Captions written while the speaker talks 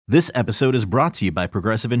This episode is brought to you by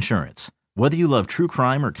Progressive Insurance. Whether you love true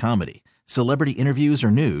crime or comedy, celebrity interviews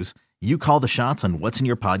or news, you call the shots on what's in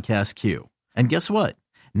your podcast queue. And guess what?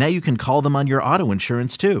 Now you can call them on your auto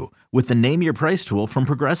insurance too with the Name Your Price tool from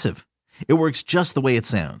Progressive. It works just the way it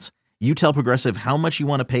sounds. You tell Progressive how much you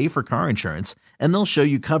want to pay for car insurance, and they'll show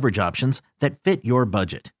you coverage options that fit your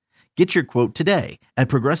budget. Get your quote today at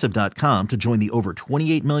Progressive.com to join the over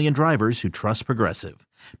 28 million drivers who trust Progressive.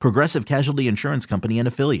 Progressive Casualty Insurance Company and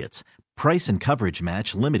Affiliates. Price and coverage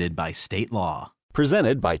match limited by state law.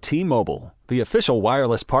 Presented by T-Mobile, the official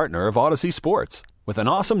wireless partner of Odyssey Sports. With an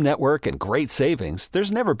awesome network and great savings,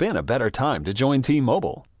 there's never been a better time to join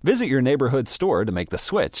T-Mobile. Visit your neighborhood store to make the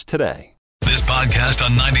switch today. This podcast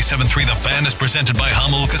on 97.3 The Fan is presented by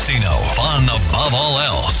Hummel Casino. Fun above all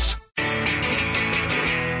else.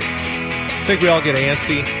 I think we all get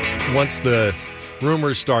antsy once the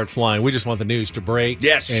rumors start flying. We just want the news to break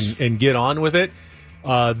and get on with it.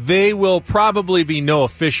 They will probably be no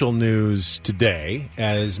official news today,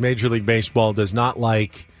 as Major League Baseball does not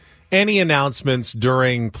like any announcements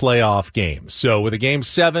during playoff games. So with a Game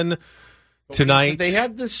 7 tonight... They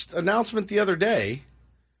had this announcement the other day,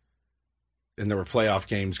 and there were playoff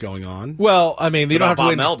games going on. Well, I mean, they don't have to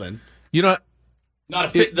wait. Melvin. You know...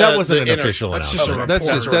 that wasn't an official announcement. That's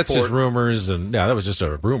just rumors, and that was just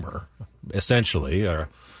a rumor, essentially.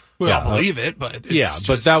 We all believe it, but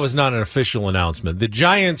but that was not an official announcement. The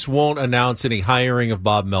Giants won't announce any hiring of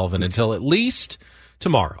Bob Melvin until at least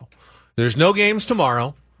tomorrow. There's no games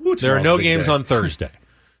tomorrow. There are no games on Thursday.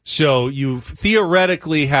 So you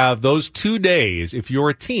theoretically have those 2 days, if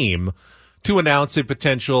you're a team, to announce a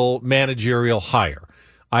potential managerial hire.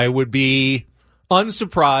 I would be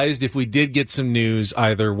unsurprised if we did get some news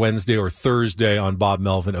either Wednesday or Thursday on Bob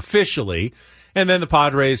Melvin officially, and then the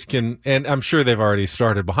Padres can, and I'm sure they've already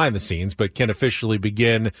started behind the scenes, but can officially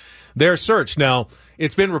begin their search. Now,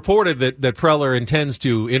 it's been reported that Preller intends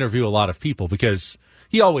to interview a lot of people because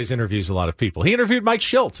he always interviews a lot of people. He interviewed Mike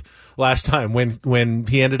Schilt last time when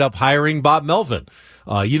he ended up hiring Bob Melvin.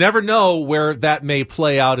 You never know where that may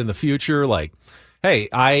play out in the future, like, hey,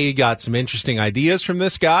 I got some interesting ideas from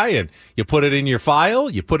this guy, and you put it in your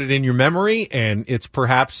file, you put it in your memory, and it's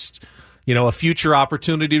perhaps, a future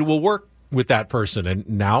opportunity will work with that person. And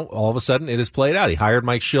now, all of a sudden, it has played out. He hired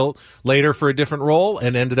Mike Schilt later for a different role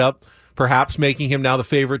and ended up perhaps making him now the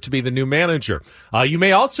favorite to be the new manager. You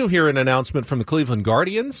may also hear an announcement from the Cleveland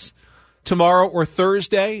Guardians tomorrow or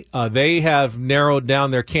Thursday. They have narrowed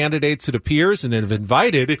down their candidates, it appears, and have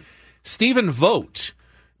invited Stephen Vogt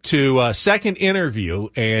to a second interview,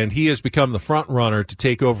 and he has become the front runner to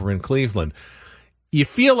take over in Cleveland. You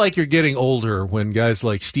feel like you're getting older when guys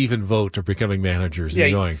like Stephen Vogt are becoming managers.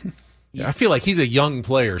 I feel like he's a young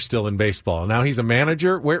player still in baseball. Now he's a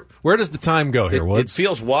manager. Where does the time go here, Woods? It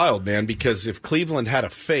feels wild, man, because if Cleveland had a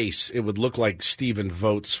face, it would look like Stephen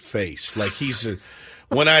Vogt's face. Like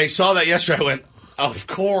when I saw that yesterday, I went, of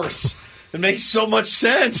course. It makes so much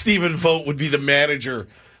sense. Stephen Vogt would be the manager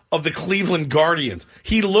of the Cleveland Guardians.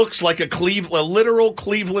 He looks like a literal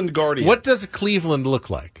Cleveland Guardian. What does Cleveland look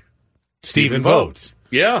like? Stephen Vogt.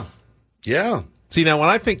 Yeah. See, now when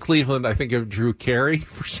I think Cleveland, I think of Drew Carey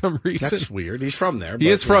for some reason. That's weird. He's from there. He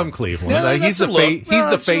is from Cleveland. Yeah, he's the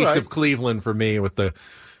face right of Cleveland for me with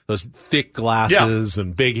those thick glasses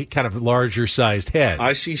and big, kind of larger-sized head.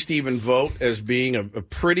 I see Stephen Vogt as being a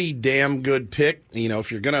pretty damn good pick.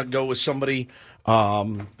 If you're going to go with somebody,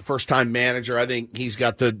 first-time manager, I think he's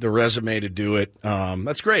got the resume to do it.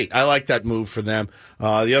 That's great. I like that move for them.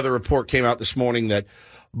 The other report came out this morning that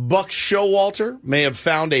Buck Showalter may have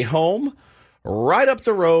found a home right up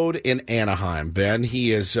the road in Anaheim, Ben.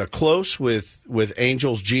 He is close with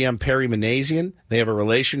Angels GM Perry Manassian. They have a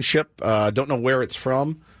relationship. Don't know where it's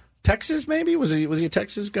from. Texas, maybe? Was he a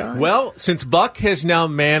Texas guy? Well, since Buck has now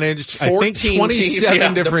managed, I think,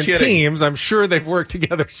 27 different teams, I'm sure they've worked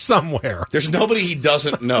together somewhere. There's nobody he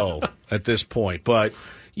doesn't know at this point. But,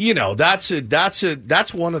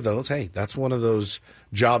 that's one of those. Hey, that's one of those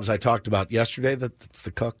jobs I talked about yesterday, the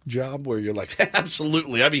cuck job, where you're like,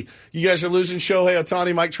 absolutely. I mean, you guys are losing Shohei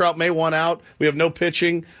Ohtani, Mike Trout may want out. We have no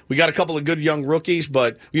pitching. We got a couple of good young rookies,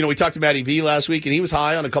 but, we talked to Matty V last week, and he was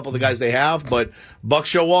high on a couple of the guys they have, but Buck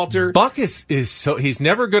Showalter. Buck is so, he's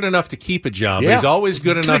never good enough to keep a job. Yeah. He's always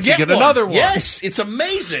good enough to get another one. Yes, it's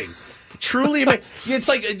amazing. Truly amazing. It's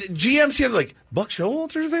like GMs here, like, Buck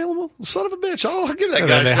Showalter's available? Son of a bitch. I'll give that guy a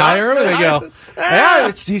shot. They hire him and they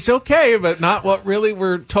go, he's okay, but not what really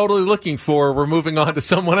we're totally looking for. We're moving on to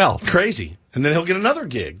someone else. Crazy. And then he'll get another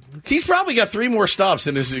gig. He's probably got 3 more stops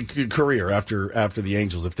in his career after the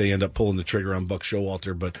Angels if they end up pulling the trigger on Buck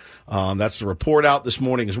Showalter. But that's the report out this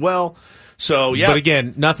morning as well. So, yeah. But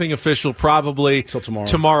again, nothing official probably till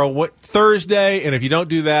tomorrow. Thursday, and if you don't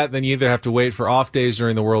do that, then you either have to wait for off days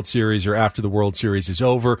during the World Series or after the World Series is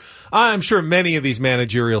over. I'm sure many of these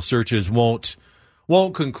managerial searches won't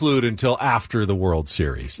conclude until after the World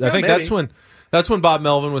Series. I think maybe. that's when Bob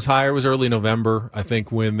Melvin was hired. It was early November, I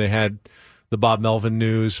think, when they had the Bob Melvin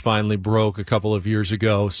news finally broke a couple of years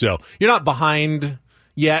ago. So you're not behind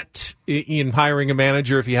yet in hiring a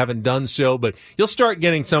manager if you haven't done so, but you'll start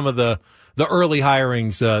getting some of the early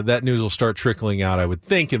hirings. That news will start trickling out, I would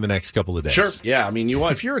think, in the next couple of days. Sure. Yeah. I mean,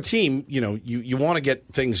 if you're a team, you want to get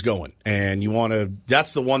things going, and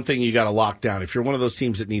that's the one thing you got to lock down. If you're one of those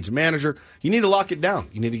teams that needs a manager, you need to lock it down.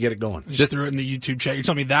 You need to get it going. Just threw it in the YouTube chat. You're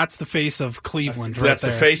telling me that's the face of Cleveland, right? That's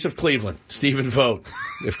the face of Cleveland. Stephen Vogt.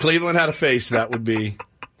 If Cleveland had a face, that would be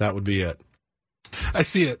it. I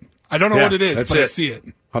see it. I don't know what it is, but I see it.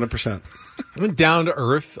 100%. I mean, down to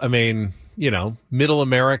earth. I mean, middle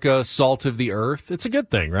America, salt of the earth. It's a good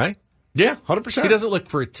thing, right? Yeah, 100%. He doesn't look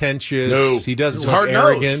pretentious. No. He doesn't look hard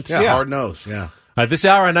arrogant. Nose. Yeah, hard nose. Yeah. This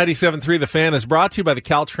hour on 97.3 The Fan is brought to you by the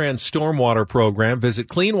Caltrans Stormwater Program. Visit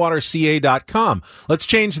cleanwaterca.com. Let's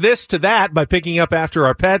change this to that by picking up after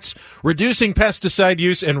our pets, reducing pesticide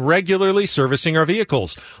use, and regularly servicing our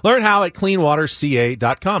vehicles. Learn how at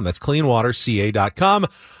cleanwaterca.com. That's cleanwaterca.com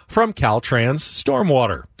from Caltrans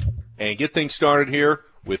Stormwater. And get things started here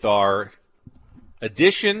with our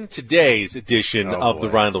today's edition of the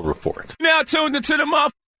Reindl Report. Now tuned into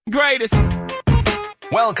the greatest.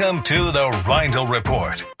 Welcome to the Reindl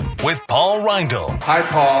Report with Paul Reindl. Hi,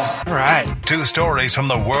 Paul. All right. 2 stories from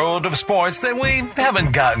the world of sports that we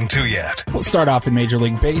haven't gotten to yet. We'll start off in Major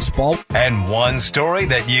League Baseball. And 1 story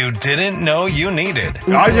that you didn't know you needed.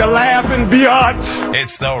 Are you laughing, biatch?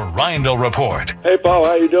 It's the Reindl Report Hey, Paul,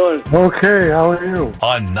 how you doing? Okay, how are you?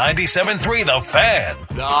 on 97.3 The Fan.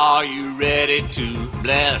 Are you ready to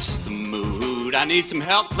bless the mood? I need some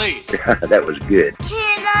help, please. That was good.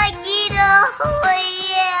 Can I get a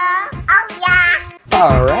yeah?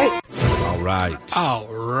 Oh, yeah. All right. All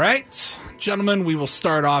right. Gentlemen, we will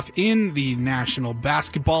start off in the National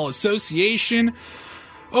Basketball Association.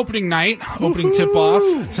 Opening night, opening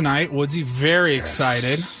tip-off tonight. Woodsy, very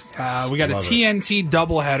excited. We got a TNT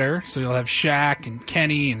doubleheader, so you'll have Shaq and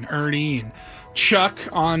Kenny and Ernie and Chuck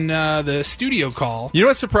on the studio call. You know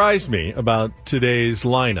what surprised me about today's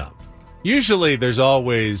lineup? Usually there's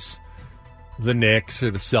always the Knicks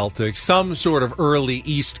or the Celtics, some sort of early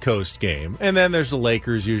East Coast game. And then there's the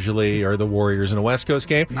Lakers usually, or the Warriors in a West Coast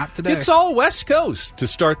game. Not today. It's all West Coast to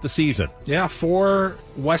start the season. Yeah, 4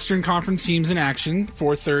 Western Conference teams in action.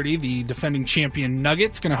 4:30, the defending champion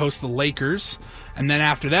Nuggets going to host the Lakers. And then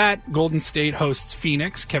after that, Golden State hosts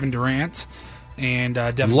Phoenix, Kevin Durant, and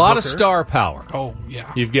Devin Booker. A lot of star power. Oh,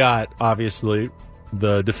 yeah. You've got, obviously,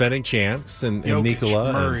 the defending champs and Jokic,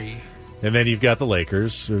 Nikola. Murray. And then you've got the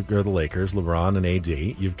Lakers, LeBron and AD.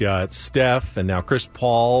 You've got Steph and now Chris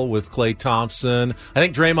Paul with Klay Thompson. I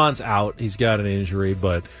think Draymond's out. He's got an injury.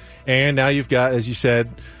 And now you've got, as you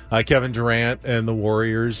said, Kevin Durant and the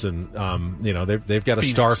Warriors. And, they've got a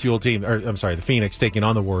star-fueled team. The Phoenix taking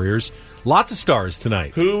on the Warriors. Lots of stars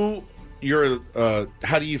tonight. How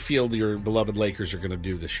do you feel your beloved Lakers are going to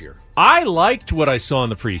do this year? I liked what I saw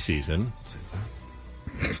in the preseason.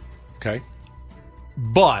 Okay.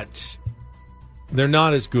 But they're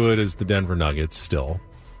not as good as the Denver Nuggets still.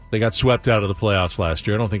 They got swept out of the playoffs last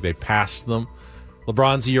year. I don't think they passed them.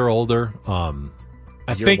 LeBron's a year older.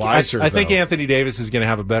 I think Anthony Davis is going to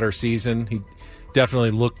have a better season. He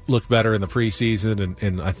definitely looked better in the preseason,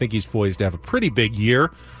 and I think he's poised to have a pretty big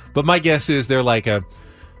year. But my guess is they're like a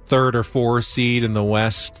 3rd or 4th seed in the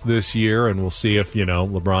West this year, and we'll see if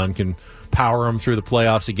LeBron can power them through the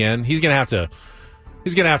playoffs again. He's going to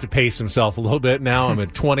have to pace himself a little bit now. I'm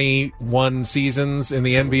at 21 seasons in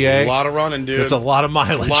the NBA. A lot of running, dude. It's a lot of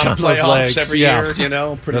mileage. A lot of on those playoffs legs. every year,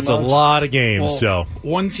 pretty That's much. a lot of games. Well,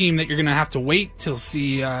 one team that you're going to have to wait till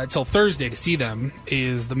Thursday to see them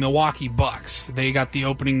is the Milwaukee Bucks. They got the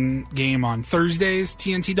opening game on Thursday's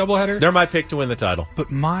TNT doubleheader. They're my pick to win the title. But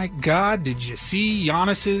my God, did you see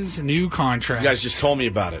Giannis's new contract? You guys just told me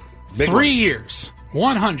about it. 3 years.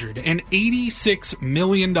 $186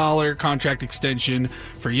 million contract extension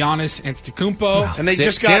for Giannis Antetokounmpo. And they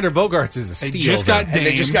just got Sander Bogarts is a steal. They just got Dame. And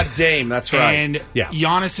they just got Dame. That's right. And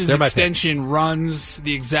Giannis's extension runs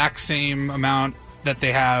the exact same amount that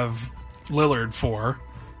they have Lillard for.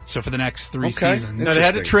 So for the next 3 seasons. Now, they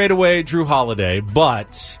had to trade away Drew Holiday,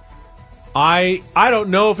 but I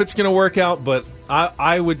don't know if it's going to work out, but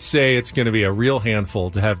I would say it's going to be a real handful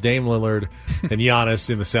to have Dame Lillard and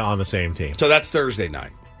Giannis on the same team. So that's Thursday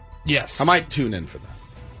night. Yes. I might tune in for that.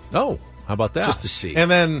 Oh, how about that? Just to see.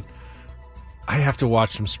 And then I have to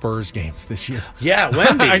watch some Spurs games this year. Yeah,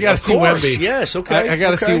 Wemby. I got to see Wemby. Yes, okay. I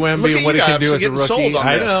got to see Wemby and what he can do as a rookie.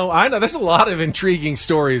 I know. There's a lot of intriguing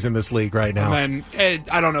stories in this league right now. And then,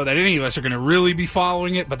 I don't know that any of us are going to really be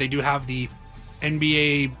following it, but they do have the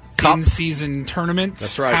NBA in-season tournament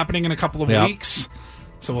happening in a couple of weeks.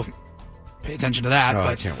 So we'll pay attention to that.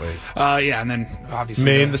 I can't wait. And then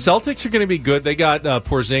obviously... the Celtics are going to be good. They got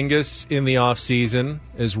Porzingis in the offseason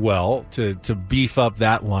as well to beef up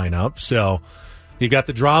that lineup. So you got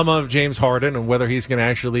the drama of James Harden and whether he's going to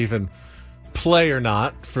actually even play or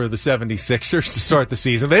not for the 76ers to start the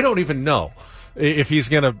season. They don't even know if he's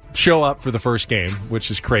going to show up for the first game,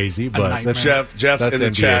 which is crazy. But that's, Jeff that's in the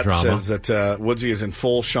NBA chat drama. says that Woodsy is in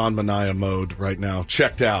full Sean Mania mode right now,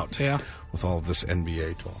 checked out with all of this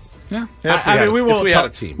NBA talk. Yeah,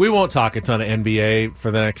 we won't talk a ton of NBA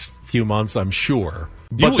for the next few months, I'm sure.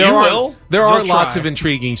 But there are lots of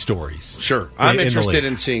intriguing stories. Sure, I'm interested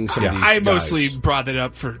in seeing some of these. I mostly brought it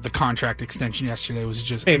up for the contract extension yesterday. It was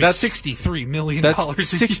just that's $63 million. That's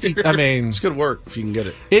 60. I mean, it's good work if you can get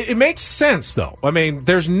it. It makes sense though. I mean,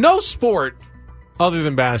 there's no sport other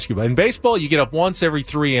than basketball. In baseball, you get up once every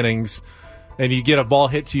 3 innings, and you get a ball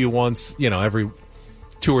hit to you once, every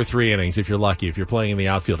 2 or 3 innings if you're lucky, if you're playing in the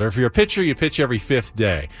outfield. Or if you're a pitcher, you pitch every 5th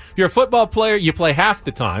day. If you're a football player, you play half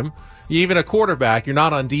the time. Even a quarterback, you're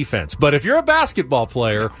not on defense. But if you're a basketball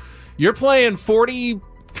player, you're playing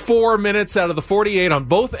 44 minutes out of the 48 on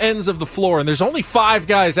both ends of the floor, and there's only 5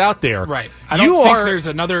 guys out there. Right. I don't think there's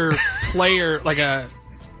another player, like a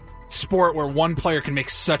sport where one player can make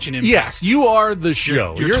such an impact. Yes, you are the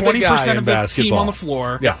show. You're 20% of the team on the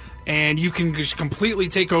floor. Yeah. And you can just completely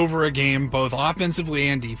take over a game, both offensively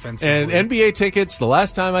and defensively. And NBA tickets, the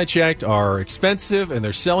last time I checked, are expensive, and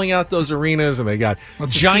they're selling out those arenas, and they got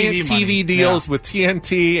giant TV deals with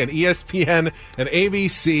TNT and ESPN and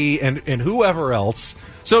ABC and whoever else.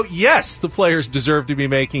 So, yes, the players deserve to be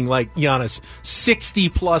making, like Giannis,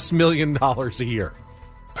 $60+ million a year.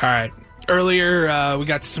 All right. Earlier, we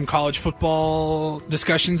got to some college football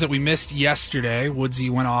discussions that we missed yesterday.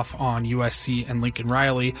 Woodsy went off on USC and Lincoln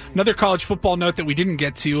Riley. Another college football note that we didn't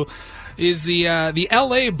get to is the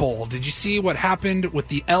LA Bowl. Did you see what happened with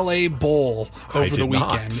the LA Bowl over the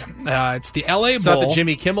weekend? It's the LA Bowl. It's not the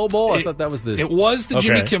Jimmy Kimmel Bowl? I thought that was the... It was the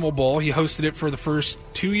Jimmy Kimmel Bowl. He hosted it for the first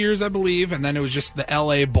 2 years, I believe, and then it was just the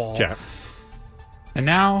LA Bowl. Okay. And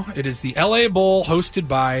now it is the LA Bowl hosted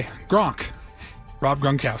by Gronk. Rob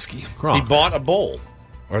Gronkowski. He bought a bowl,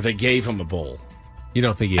 or they gave him a bowl. You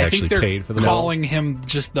don't think he actually paid for the bowl? Calling him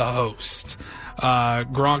just the host.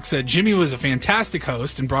 Gronk said, Jimmy was a fantastic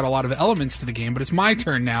host and brought a lot of elements to the game, but it's my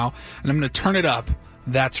turn now, and I'm going to turn it up.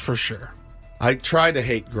 That's for sure. I try to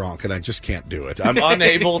hate Gronk, and I just can't do it. I'm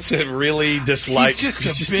unable to really dislike. He's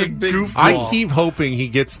just a big goofball. I keep hoping he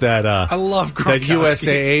gets that. I love Gronkowski. That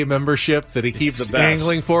USAA membership that he keeps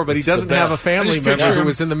angling for, but he doesn't have a family member who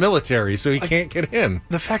was in the military, so he can't get in.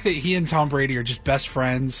 The fact that he and Tom Brady are just best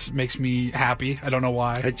friends makes me happy. I don't know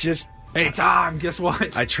why. Hey Tom, guess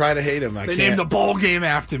what? I try to hate him. They named the bowl game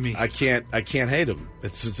after me. I can't hate him.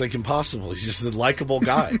 It's like impossible. He's just a likable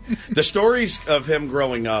guy. The stories of him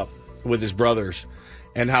growing up with his brothers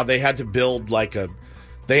and how they had to build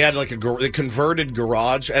they converted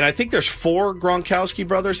garage, and I think there's 4 Gronkowski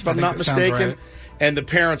brothers if I'm not mistaken, right. And the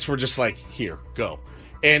parents were just like, here, go,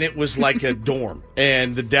 and it was like a dorm,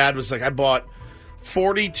 and the dad was like, I bought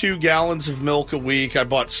 42 gallons of milk a week, I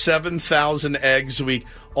bought 7,000 eggs a week.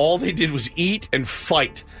 All they did was eat and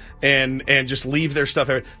fight and just leave their stuff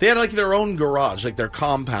everywhere. They had like their own garage, like their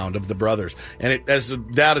compound of the brothers. And as the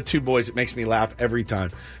dad of 2 boys, it makes me laugh every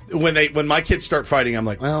time. When my kids start fighting, I'm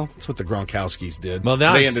like, well, that's what the Gronkowskis did. Well,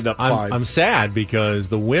 now they ended up fine. I'm sad because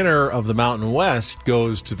the winner of the Mountain West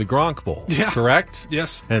goes to the Gronk Bowl, correct?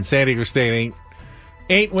 Yes. And San Diego State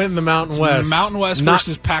ain't winning the Mountain West. Mountain West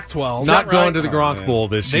versus Pac-12. Not going to the Gronk Bowl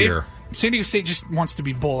this year. San Diego State just wants to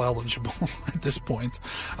be bowl eligible at this point.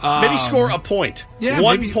 Maybe score a point. Yeah,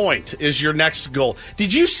 1 point is your next goal.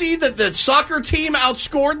 Did you see that the soccer team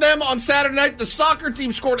outscored them on Saturday night? The soccer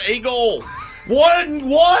team scored a goal.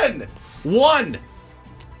 One.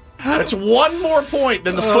 That's 1 more point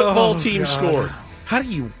than the football team scored. How do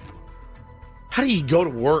you go to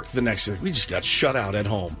work the next day? We just got shut out at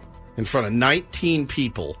home in front of 19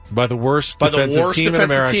 people by the worst defensive team in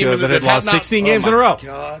America that had lost 16 games in a row.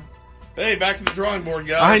 God. Hey, back to the drawing board,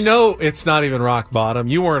 guys. I know it's not even rock bottom.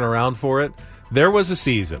 You weren't around for it. There was a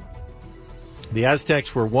season. The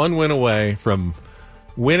Aztecs were 1 win away from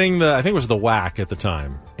winning I think it was the WAC at the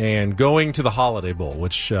time, and going to the Holiday Bowl,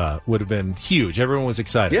 which would have been huge. Everyone was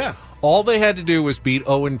excited. Yeah. All they had to do was beat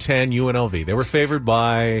 0-10 UNLV. They were favored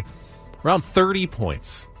by around 30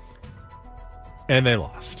 points. And they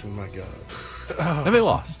lost. Oh, my God. And they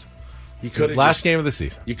lost. You could last game of the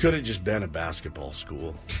season. You could have just been a basketball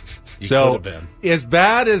school. You so could have been. As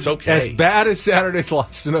bad as Saturday's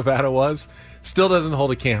loss to Nevada was, still doesn't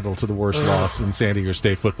hold a candle to the worst loss in San Diego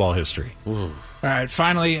State football history. All right,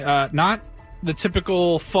 finally, not the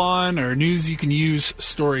typical fun or news you can use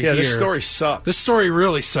story here. Yeah, this story sucks. This story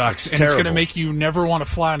really sucks, and it's going to make you never want to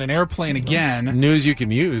fly on an airplane again. News you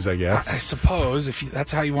can use, I guess. I suppose, if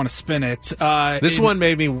that's how you want to spin it. This one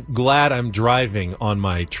made me glad I'm driving on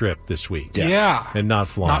my trip this week. Yes. Yeah. And not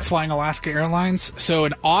flying. Not flying Alaska Airlines. So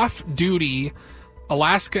an off-duty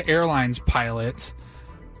Alaska Airlines pilot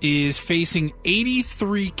is facing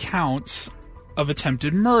 83 counts of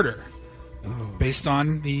attempted murder. Based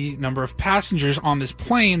on the number of passengers on this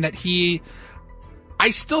plane that I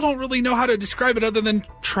still don't really know how to describe it other than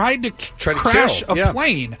tried to crash a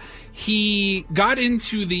plane. He got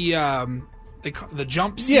into the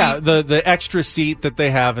jump seat. Yeah, the extra seat that they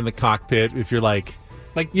have in the cockpit. If you're like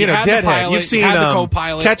you know, Deadhead. You've seen the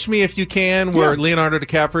co-pilot. Catch Me If You Can, where Leonardo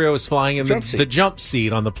DiCaprio is flying in the jump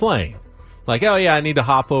seat on the plane. Like, oh yeah, I need to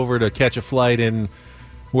hop over to catch a flight in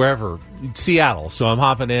wherever, Seattle. So I'm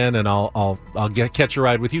hopping in, and I'll catch a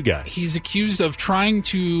ride with you guys. He's accused of trying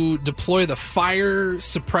to deploy the fire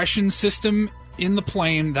suppression system in the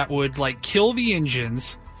plane that would kill the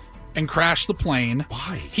engines and crash the plane.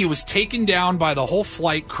 Why? He was taken down by the whole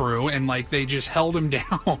flight crew, and they just held him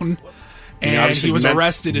down. And he was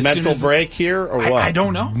arrested as soon as... Mental break here, or what? I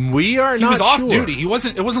don't know. We are He not was sure. off duty. It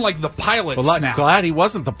wasn't like the pilot snapped. Glad he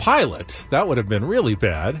wasn't the pilot. That would have been really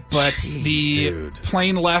bad. But the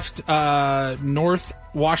plane left North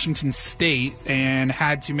Washington State and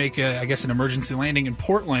had to make an emergency landing in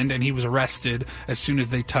Portland, and he was arrested as soon as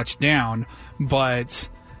they touched down. But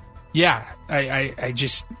yeah, I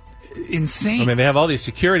just... insane. I mean, they have all these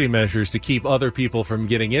security measures to keep other people from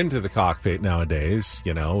getting into the cockpit nowadays,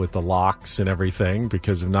 with the locks and everything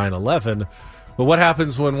because of 9/11. But what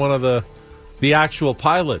happens when one of the actual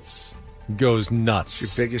pilots goes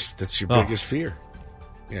nuts? That's your biggest fear.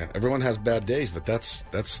 Yeah, everyone has bad days, but that's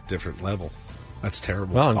a different level. That's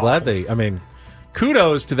terrible. Well, I'm glad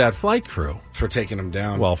kudos to that flight crew for taking them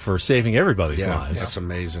down. Well, for saving everybody's lives. That's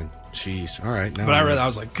amazing. Jeez. All right. Now but I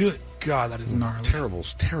was like, good God, that is gnarly.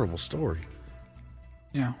 Terrible story.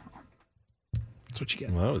 Yeah. That's what you get.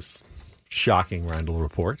 Well, that was shocking, Reindl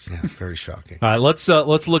Report. Yeah, very shocking. All right, let's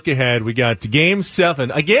look ahead. We got Game 7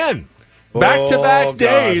 again. Back-to-back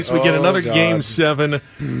days. We get another Game 7.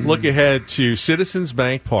 Look ahead to Citizens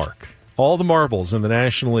Bank Park. All the marbles in the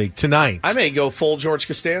National League tonight. I may go full George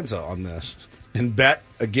Costanza on this and bet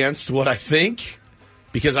against what I think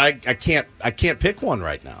because I can't pick one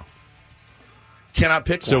right now. Cannot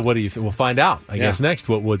pick one. So what do you think? We'll find out, I guess, next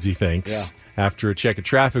what Woodsy thinks. Yeah. After a check of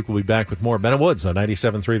traffic, we'll be back with more Ben and Woods on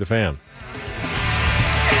 97.3 The Fan.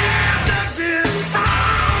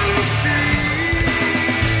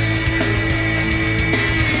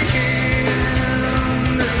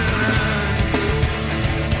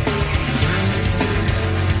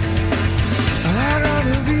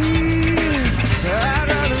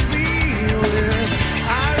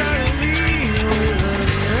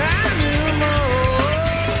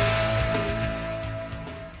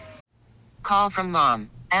 Call from mom.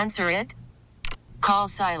 Answer it. Call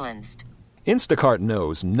silenced. Instacart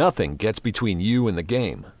knows nothing gets between you and the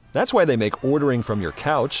game. That's why they make ordering from your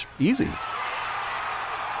couch easy.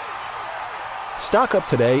 Stock up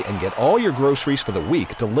today and get all your groceries for the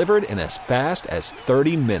week delivered in as fast as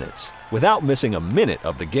 30 minutes without missing a minute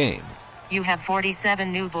of the game. You have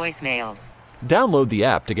 47 new voicemails. Download the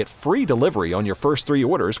app to get free delivery on your first 3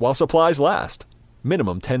 orders while supplies last.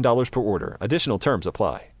 Minimum $10 per order. Additional terms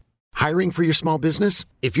apply. Hiring for your small business?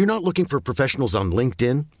 If you're not looking for professionals on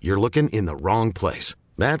LinkedIn, you're looking in the wrong place.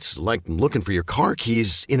 That's like looking for your car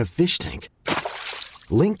keys in a fish tank.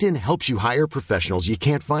 LinkedIn helps you hire professionals you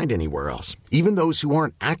can't find anywhere else, even those who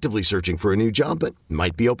aren't actively searching for a new job but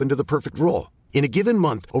might be open to the perfect role. In a given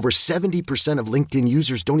month, over 70% of LinkedIn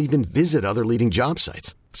users don't even visit other leading job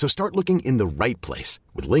sites. So start looking in the right place.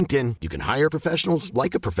 With LinkedIn, you can hire professionals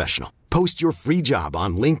like a professional. Post your free job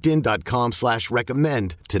on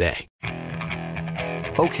linkedin.com/recommend today.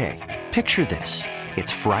 Okay, picture this.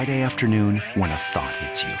 It's Friday afternoon when a thought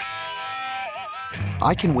hits you.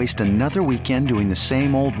 I can waste another weekend doing the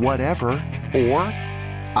same old whatever, or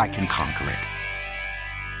I can conquer it.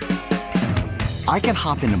 I can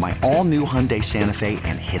hop into my all-new Hyundai Santa Fe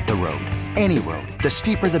and hit the road. Any road. The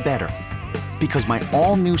steeper, the better. Because my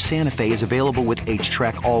all-new Santa Fe is available with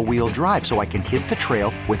H-Track all-wheel drive, so I can hit the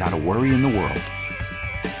trail without a worry in the world.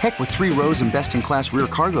 Heck, with 3 rows and best-in-class rear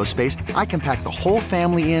cargo space, I can pack the whole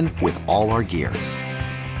family in with all our gear.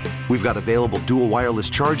 We've got available dual wireless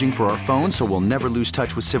charging for our phones, so we'll never lose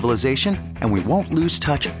touch with civilization, and we won't lose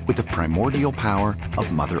touch with the primordial power of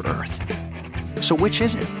Mother Earth. So which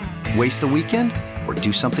is it? Waste the weekend or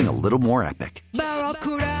do something a little more epic?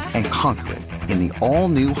 And conquer it in the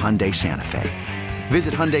all-new Hyundai Santa Fe.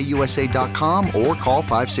 Visit HyundaiUSA.com or call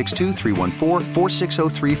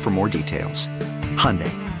 562-314-4603 for more details. Hyundai,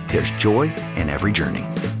 there's joy in every journey.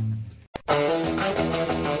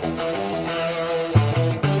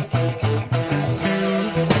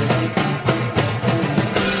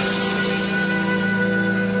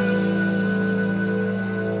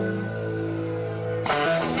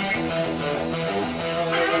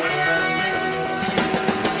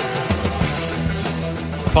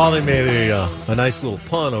 Paulie made a nice little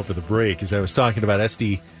pun over the break as I was talking about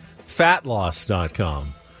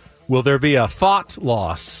SDFatloss.com. Will there be a thought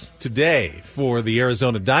loss today for the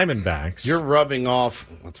Arizona Diamondbacks? You're rubbing off,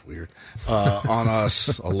 that's weird, on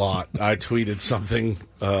us a lot. I tweeted something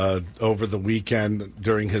over the weekend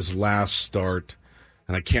during his last start,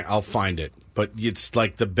 and I'll find it. But it's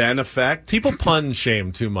like the Ben effect. People pun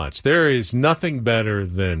shame too much. There is nothing better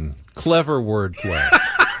than clever wordplay.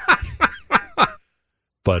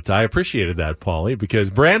 But I appreciated that, Paulie,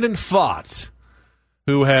 because Brandon Pfaadt,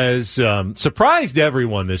 who has surprised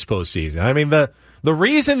everyone this postseason. I mean, the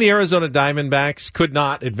reason the Arizona Diamondbacks could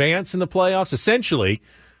not advance in the playoffs, essentially,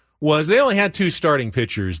 was they only had two starting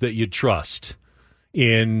pitchers that you'd trust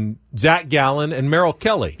in Zach Gallen and Merrill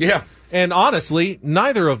Kelly. Yeah. And honestly,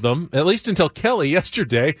 neither of them, at least until Kelly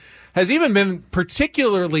yesterday, has even been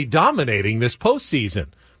particularly dominating this postseason.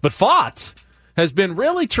 But Pfaadt has been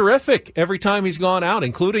really terrific every time he's gone out,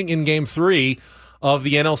 including in Game 3 of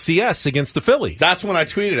the NLCS against the Phillies. That's when I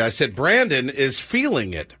tweeted. I said, Brandon is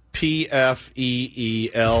feeling it. P-F-E-E-L-I-N-G.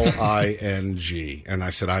 And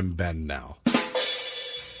I said, I'm Ben now.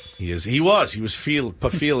 He was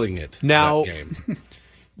feeling it now, that game.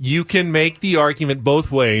 You can make the argument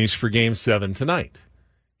both ways for Game 7 tonight.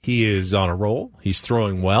 He is on a roll. He's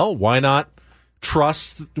throwing well. Why not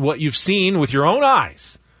trust what you've seen with your own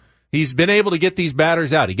eyes? He's been able to get these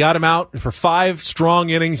batters out. He got him out for 5 strong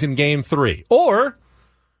innings in Game 3. Or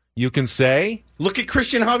you can say, look at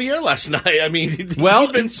Christian Javier last night. I mean, he's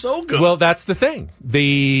been so good. Well, that's the thing.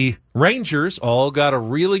 The Rangers all got a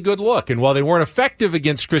really good look. And while they weren't effective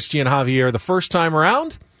against Christian Javier the first time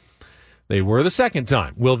around, they were the second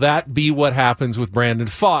time. Will that be what happens with Brandon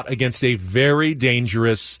Pfaadt against a very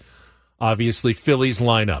dangerous, obviously, Phillies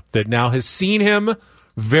lineup that now has seen him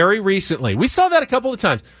very recently? We saw that a couple of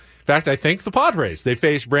times. In fact, I think the Padres, they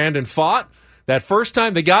faced Brandon Pfaadt. That first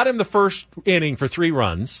time, they got him the first inning for 3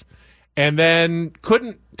 runs and then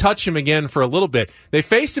couldn't touch him again for a little bit. They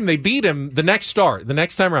faced him, they beat him the next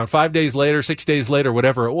time around, 5 days later, 6 days later,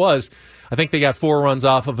 whatever it was. I think they got 4 runs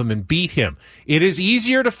off of him and beat him. It is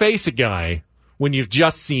easier to face a guy when you've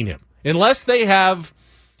just seen him, unless they have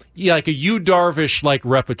like a Yu Darvish-like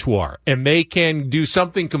repertoire and they can do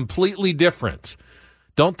something completely different.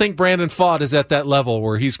 Don't think Brandon Pfaadt is at that level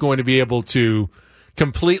where he's going to be able to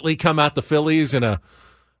completely come at the Phillies in a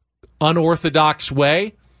unorthodox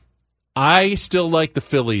way. I still like the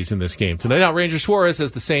Phillies in this game tonight. Now, Ranger Suarez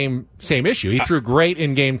has the same issue. He threw great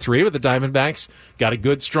in Game 3, but the Diamondbacks got a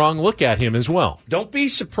good, strong look at him as well. Don't be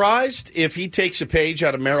surprised if he takes a page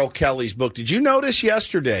out of Merrill Kelly's book. Did you notice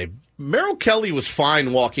yesterday, Merrill Kelly was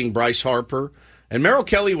fine walking Bryce Harper, and Merrill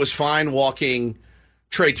Kelly was fine walking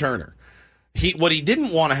Trey Turner. What he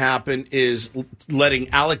didn't want to happen is letting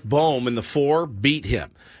Alec Boehm in the 4 beat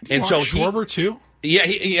him. And so Schwarber too?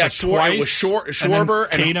 Yeah, Schwarber. It was Schwarber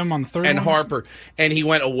and Harper. And he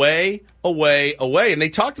went away. And they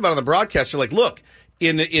talked about it on the broadcast. They're like, look,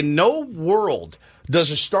 in no world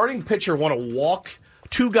does a starting pitcher want to walk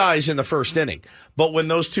 2 guys in the first inning. But when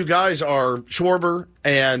those 2 guys are Schwarber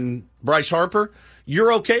and Bryce Harper,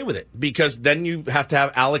 you're okay with it because then you have to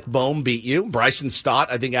have Alec Boehm beat you. Bryson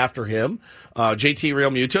Stott, I think, after him. JT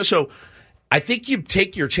Realmuto. So I think you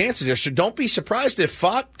take your chances there. So don't be surprised if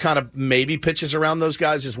Pfaadt kind of maybe pitches around those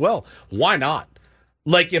guys as well. Why not?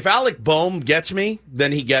 Like, if Alec Boehm gets me,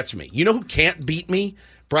 then he gets me. You know who can't beat me?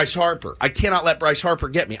 Bryce Harper. I cannot let Bryce Harper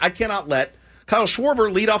get me. I cannot let Kyle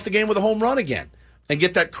Schwarber lead off the game with a home run again and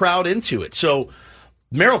get that crowd into it. So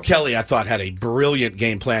Merrill Kelly, I thought, had a brilliant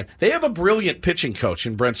game plan. They have a brilliant pitching coach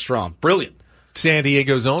in Brent Strom. Brilliant. San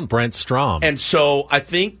Diego's own Brent Strom. And so I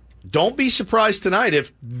think, don't be surprised tonight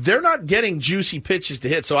if they're not getting juicy pitches to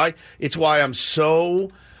hit. So it's why I'm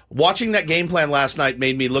so... Watching that game plan last night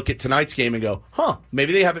made me look at tonight's game and go,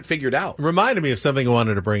 maybe they have it figured out. It reminded me of something I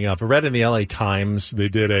wanted to bring up. I read in the LA Times, they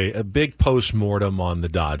did a big post-mortem on the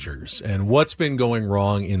Dodgers and what's been going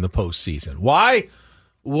wrong in the postseason. Why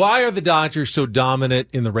why are the Dodgers so dominant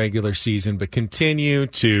in the regular season but continue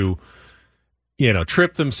to,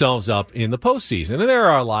 trip themselves up in the postseason? And there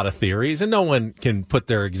are a lot of theories, and no one can put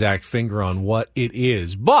their exact finger on what it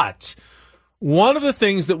is. But one of the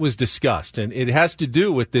things that was discussed, and it has to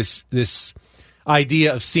do with this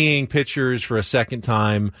idea of seeing pitchers for a second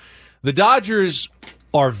time, the Dodgers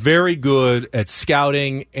are very good at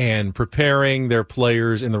scouting and preparing their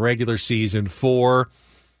players in the regular season for,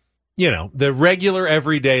 the regular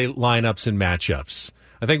everyday lineups and matchups.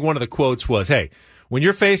 I think one of the quotes was, hey, when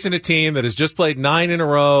you're facing a team that has just played 9 in a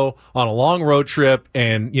row on a long road trip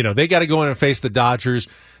and, they got to go in and face the Dodgers,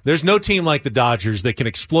 there's no team like the Dodgers that can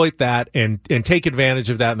exploit that and take advantage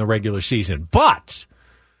of that in the regular season. But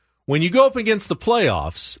when you go up against the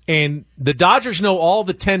playoffs, and the Dodgers know all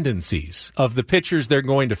the tendencies of the pitchers they're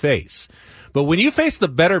going to face, but when you face the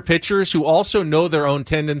better pitchers who also know their own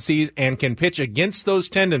tendencies and can pitch against those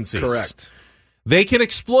tendencies, correct, they can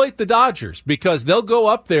exploit the Dodgers because they'll go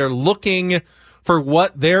up there looking for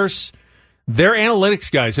what their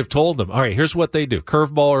analytics guys have told them. All right, here's what they do.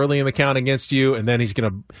 Curveball early in the count against you, and then he's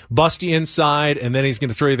going to bust you inside, and then he's going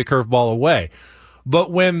to throw you the curveball away.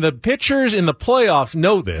 But when the pitchers in the playoffs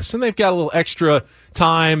know this, and they've got a little extra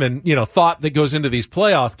time and, thought that goes into these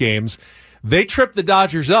playoff games, they trip the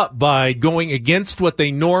Dodgers up by going against what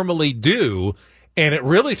they normally do, and it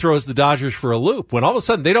really throws the Dodgers for a loop when all of a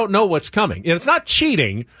sudden they don't know what's coming. And it's not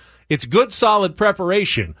cheating. It's good, solid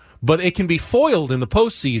preparation, but it can be foiled in the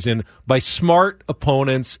postseason by smart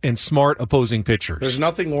opponents and smart opposing pitchers. There's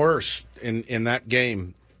nothing worse in that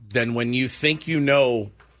game than when you think you know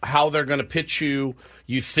how they're going to pitch you.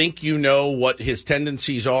 You think you know what his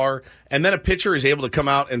tendencies are, and then a pitcher is able to come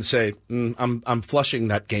out and say, I'm flushing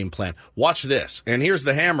that game plan. Watch this. And here's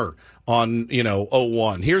the hammer on,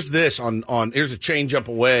 0-1. Here's this here's a changeup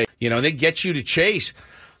away. They get you to chase.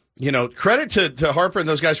 Credit to Harper and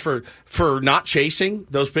those guys for not chasing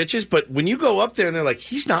those pitches. But when you go up there and they're like,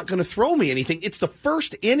 he's not going to throw me anything. It's the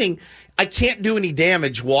first inning. I can't do any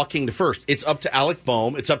damage walking to first. It's up to Alec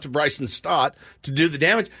Boehm. It's up to Bryson Stott to do the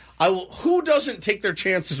damage. Who doesn't take their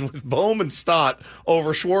chances with Boehm and Stott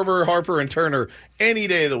over Schwarber, Harper, and Turner any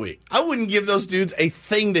day of the week? I wouldn't give those dudes a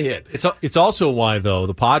thing to hit. It's also why, though,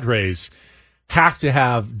 the Padres have to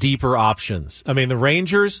have deeper options. I mean, the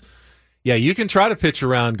Rangers, yeah, you can try to pitch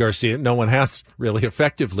around Garcia. No one has really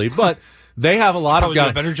effectively, but they have a lot of guys.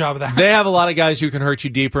 Do a better job of that. They have a lot of guys who can hurt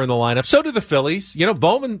you deeper in the lineup. So do the Phillies.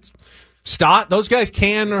 Bowman, Stott, those guys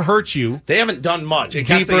can hurt you. They haven't done much. And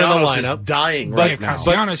deeper in the lineup. Is dying right now.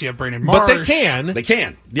 Castellanos, you have Brandon Marsh. But they can. They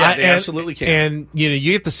can. Yeah, they absolutely can. And you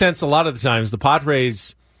get the sense a lot of the times the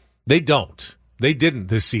Padres, they don't. They didn't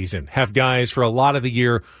this season have guys for a lot of the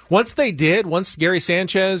year. Once Gary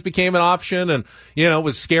Sanchez became an option and, it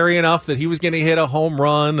was scary enough that he was going to hit a home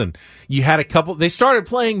run and you had a couple, they started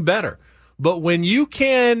playing better. But when you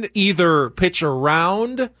can either pitch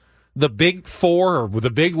around the big four or the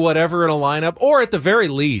big whatever in a lineup, or at the very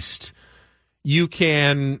least, you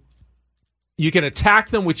can attack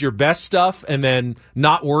them with your best stuff and then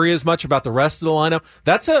not worry as much about the rest of the lineup.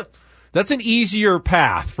 That's an easier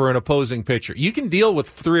path for an opposing pitcher. You can deal with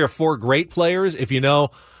 3 or 4 great players if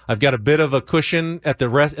I've got a bit of a cushion at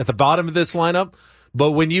the bottom of this lineup.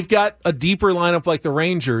 But when you've got a deeper lineup like the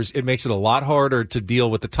Rangers, it makes it a lot harder to deal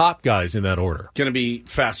with the top guys in that order. Going to be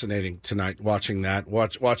fascinating tonight watching that,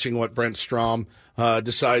 watching what Brent Strom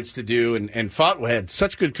decides to do. And Fatwa had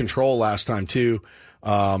such good control last time, too.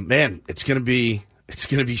 Man, it's going to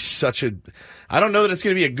be such a – I don't know that it's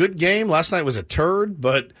going to be a good game. Last night was a turd,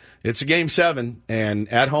 but it's a Game 7, and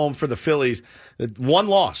at home for the Phillies. 1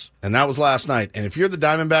 loss, and that was last night. And if you're the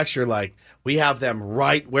Diamondbacks, you're like, we have them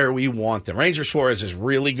right where we want them. Ranger Suarez is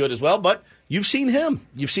really good as well, but you've seen him.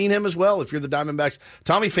 You've seen him as well if you're the Diamondbacks.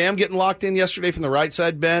 Tommy Pham getting locked in yesterday from the right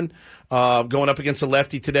side, Ben, going up against a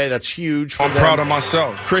lefty today. That's huge for them. I'm proud of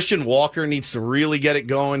myself. Christian Walker needs to really get it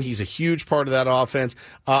going. He's a huge part of that offense.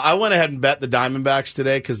 I went ahead and bet the Diamondbacks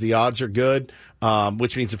today because the odds are good,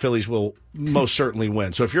 which means the Phillies will most certainly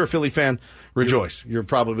win. So if you're a Philly fan, rejoice. You're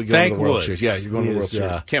probably going to the World Series. Yeah, you're going to the World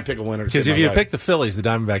Series. Can't pick a winner. Because if you pick the Phillies, the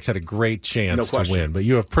Diamondbacks had a great chance to win. But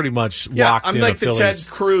you have pretty much locked in like the Phillies. I'm like the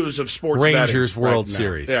Ted Cruz of sports Rangers betting World right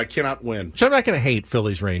Series. Yeah, I cannot win. So I'm not going to hate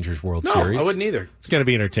Phillies Rangers World Series. No, I wouldn't either. It's going to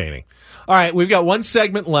be entertaining. All right, we've got one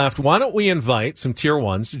segment left. Why don't we invite some Tier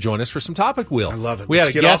 1s to join us for some Topic Wheel? I love it. We had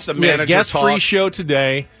a guest-free show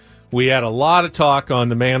today. We had a lot of talk on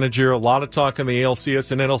the manager, a lot of talk on the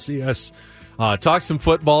ALCS and NLCS. Talk some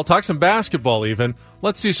football, talk some basketball even.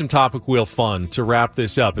 Let's do some Topic Wheel fun to wrap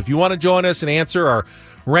this up. If you want to join us and answer our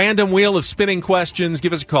random wheel of spinning questions.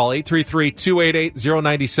 Give us a call,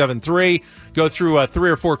 833-288-0973. Go through 3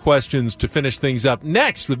 or 4 questions to finish things up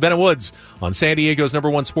next with Ben and Woods on San Diego's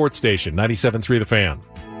 #1 sports station, 97.3 The Fan.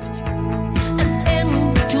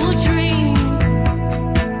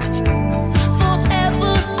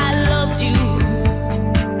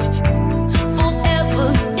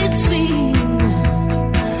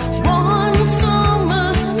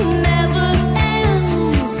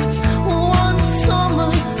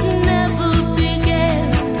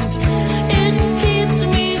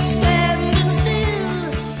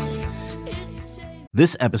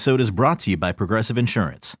 This episode is brought to you by Progressive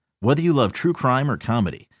Insurance. Whether you love true crime or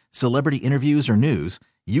comedy, celebrity interviews or news,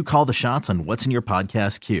 you call the shots on what's in your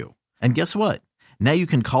podcast queue. And guess what? Now you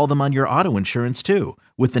can call them on your auto insurance too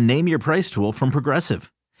with the Name Your Price tool from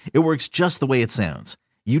Progressive. It works just the way it sounds.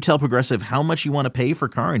 You tell Progressive how much you want to pay for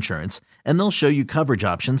car insurance, and they'll show you coverage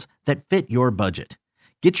options that fit your budget.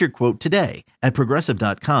 Get your quote today at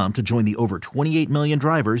Progressive.com to join the over 28 million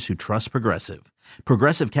drivers who trust Progressive.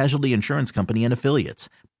 Progressive Casualty Insurance Company and Affiliates.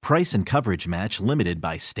 Price and coverage match limited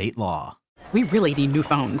by state law. We really need new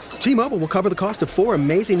phones. T-Mobile will cover the cost of 4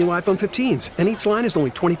 amazing new iPhone 15s, and each line is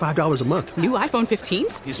only $25 a month. New iPhone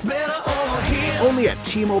 15s? It's better over here. Only at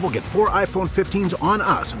T-Mobile, get 4 iPhone 15s on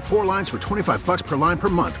us and 4 lines for $25 per line per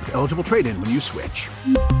month with eligible trade-in when you switch.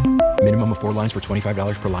 Minimum of 4 lines for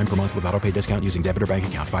 $25 per line per month with autopay discount using debit or bank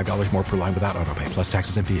account. $5 more per line without autopay, plus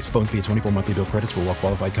taxes and fees. Phone fee at 24 monthly bill credits for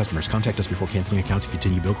well-qualified customers. Contact us before canceling account to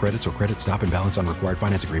continue bill credits or credit stop and balance on required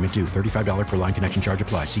finance agreement due. $35 per line connection charge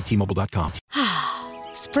applies. See T-Mobile.com.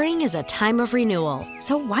 Spring is a time of renewal,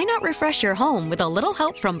 so why not refresh your home with a little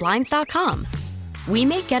help from Blinds.com? We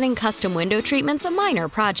make getting custom window treatments a minor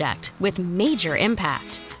project with major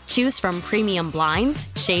impact. Choose from premium blinds,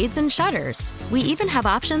 shades, and shutters. We even have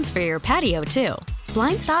options for your patio, too.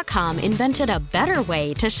 Blinds.com invented a better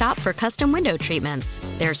way to shop for custom window treatments.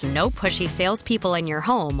 There's no pushy salespeople in your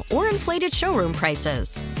home or inflated showroom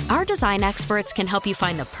prices. Our design experts can help you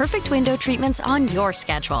find the perfect window treatments on your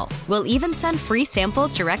schedule. We'll even send free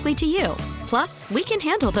samples directly to you. Plus, we can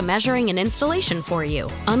handle the measuring and installation for you.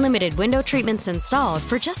 Unlimited window treatments installed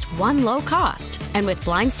for just one low cost. And with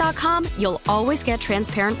Blinds.com, you'll always get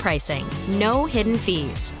transparent pricing. No hidden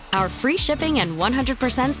fees. Our free shipping and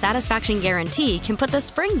 100% satisfaction guarantee can put the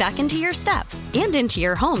spring back into your step and into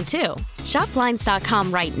your home, too. Shop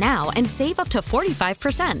Blinds.com right now and save up to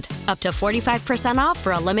 45%. Up to 45% off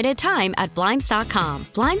for a limited time at Blinds.com.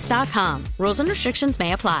 Blinds.com. Rules and restrictions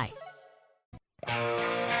may apply.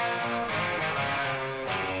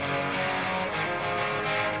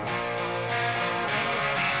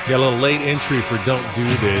 Got a little late entry for Don't Do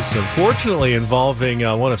This, unfortunately involving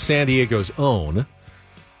one of San Diego's own.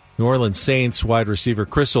 New Orleans Saints wide receiver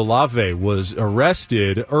Chris Olave was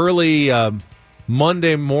arrested early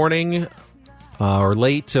Monday morning or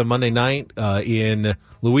late Monday night in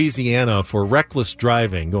Louisiana for reckless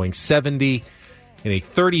driving, going 70 in a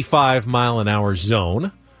 35-mile-an-hour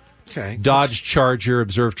zone. Okay. Dodge Charger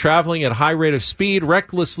observed traveling at a high rate of speed,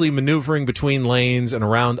 recklessly maneuvering between lanes and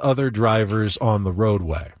around other drivers on the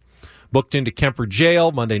roadway. Booked into Kemper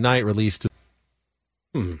Jail Monday night, released.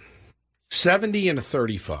 70 and a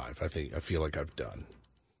 35, I feel like I've done.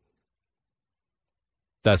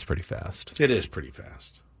 That's pretty fast. It is pretty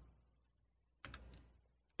fast.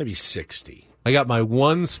 Maybe 60. I got my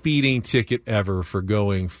one speeding ticket ever for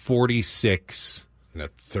going 46 in a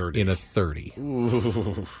 30. In a 30.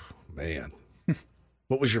 Ooh, man.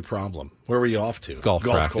 What was your problem? Where were you off to? Golf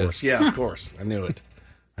practice. Course. Yeah, of course. I knew it.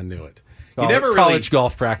 You never college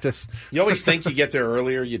golf practice. You always think you get there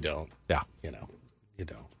earlier. You don't. Yeah. You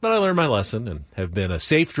don't. But I learned my lesson and have been a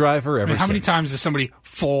safe driver ever since. How many times does somebody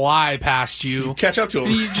fly past you? You catch up to them.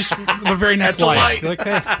 And you just, the very next light. You're like,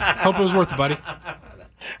 hey, hope it was worth it, buddy.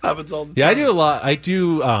 Happens all the time. Yeah, I do a lot. I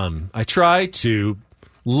try to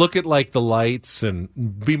look at like the lights and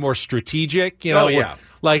be more strategic. You know,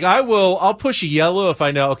 like I'll push a yellow if I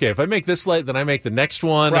know, okay, if I make this light, then I make the next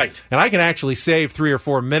one. Right. And I can actually save 3 or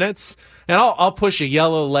 4 minutes. And I'll push a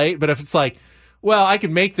yellow light. But if it's like, well, I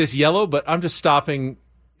can make this yellow, but I'm just stopping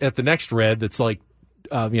at the next red that's like,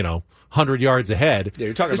 100 yards ahead. Yeah,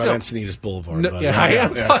 you're talking about Encinitas Boulevard. No, yeah, I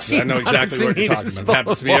am talking I know exactly what you're talking about. It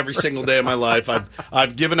happens to me every single day of my life.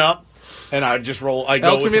 I've given up, and I just roll. I go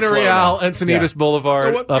El with the Camino flow. Real, Encinitas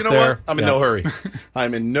Boulevard, you know there. What? I'm in no hurry.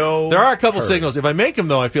 I'm in no There are a couple hurry. signals. If I make them,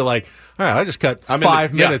 though, I feel like, all right, I just cut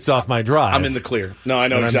 5 minutes off my drive. I'm in the clear. No, I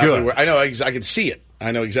know exactly where. I know. I can see it.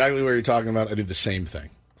 I know exactly where you're talking about. I do the same thing.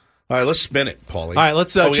 All right, let's spin it, Paulie. All right,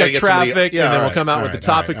 let's check traffic, and then we'll come out with the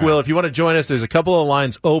topic wheel. If you want to join us, there's a couple of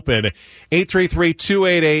lines open.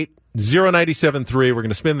 833-288-0973. We're going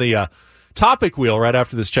to spin the topic wheel right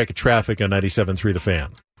after this check of traffic on 97.3 The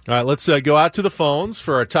Fan. All right, let's go out to the phones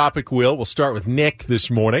for our topic wheel. We'll start with Nick this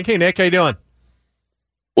morning. Hey, Nick, how you doing?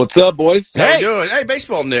 What's up, boys? How you doing? Hey,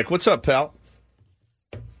 baseball Nick. What's up, pal?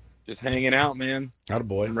 Just hanging out, man.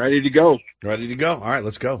 Attaboy. I'm ready to go. Ready to go. All right,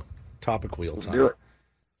 let's go. Topic wheel time. Do it.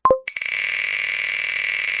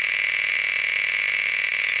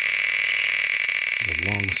 It's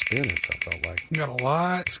a long spin, it felt like. We got a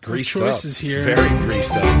lot of Greased choices up. here. It's very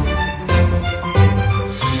greased up.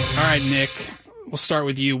 All right, Nick, we'll start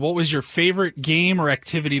with you. What was your favorite game or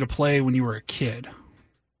activity to play when you were a kid?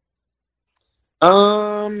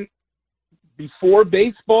 Before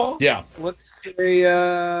baseball? Yeah. Let's say,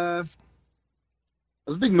 I was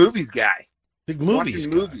a big movies guy. Big movies.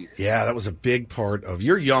 Yeah, that was a big part of.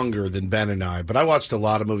 You're younger than Ben and I, but I watched a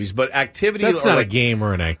lot of movies. But activity. That's not a game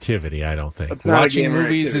or an activity, I don't think. Watching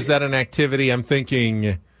movies, is that an activity? I'm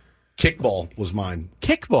thinking. Kickball was mine.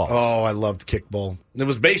 Kickball? Oh, I loved kickball. It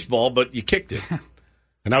was baseball, but you kicked it.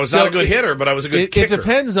 And I was not a good hitter, but I was a good kicker. It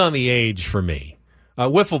depends on the age for me.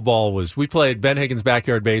 Wiffle ball we played Ben Higgins'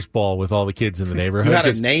 backyard baseball with all the kids in the neighborhood. You had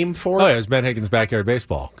a name for it? Oh, yeah, it was Ben Higgins' backyard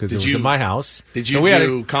baseball because it was in my house. Did you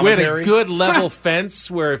do commentary? We had a good level fence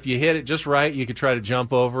where if you hit it just right, you could try to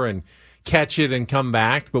jump over and catch it and come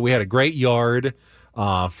back. But we had a great yard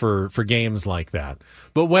for games like that.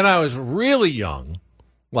 But when I was really young,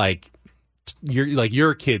 like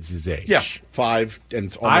your kids' age. Yeah, 5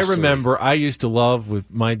 and almost I remember 3. I used to love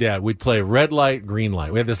with my dad. We'd play red light, green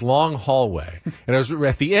light. We had this long hallway, and it was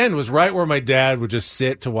at the end was right where my dad would just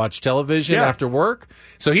sit to watch television after work.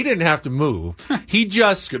 So he didn't have to move. He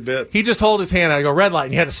just hold his hand out and go red light,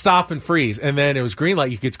 and you had to stop and freeze. And then it was green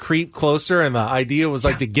light. You could creep closer, and the idea was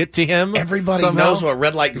like to get to him. Everybody somehow. knows what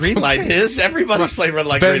red light, green light is. Everybody's playing red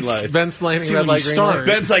light, green light. Ben's playing red light, green light.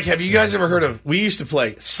 Ben's like, have you guys ever heard of? We used to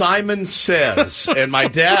play Simon Says, and my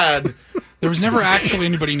dad. There was never actually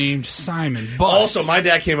anybody named Simon. But also, my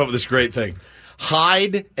dad came up with this great thing.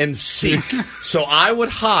 Hide and seek. So I would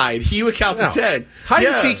hide. He would count to 10. Hide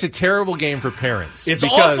and seek's a terrible game for parents. It's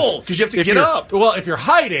awful because you have to get up. Well, if you're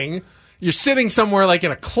hiding, you're sitting somewhere like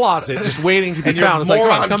in a closet just waiting to be found. It's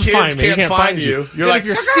like, come find me. He can't find you. You're like, if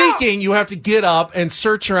you're seeking, you have to get up and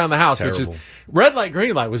search around the house, which is... Red light,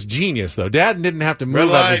 green light was genius, though. Dad didn't have to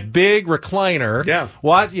move out his big recliner. Yeah.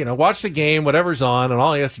 Watch the game, whatever's on, and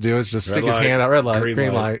all he has to do is just stick his hand out. Red light,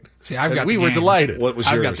 green light. See, I've got we were delighted. What was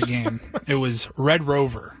yours? I've got the game. It was Red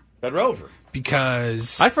Rover. Red Rover.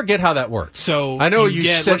 Because I forget how that works. So I know you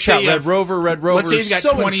sent out Red Rover. Let's say you've got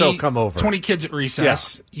so come over. 20 kids at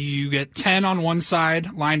recess. Yeah. You get 10 on one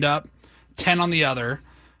side lined up, 10 on the other.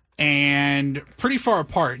 And pretty far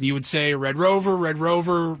apart. And you would say, Red Rover,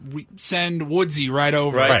 we send Woodsy right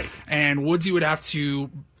over. Right. And Woodsy would have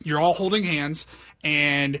to, you're all holding hands,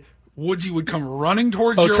 and Woodsy would come running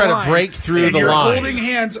towards your try line. To break through and the you're line. Holding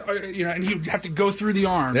hands, and he would have to go through the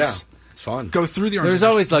arms. Yeah, it's fun. Go through the arms. There's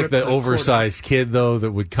always like the oversized kid, though,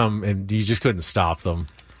 that would come, and you just couldn't stop them.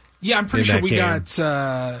 Yeah, I'm pretty sure we got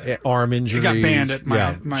arm injuries. We got banned at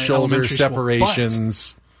my shoulder elementary separations.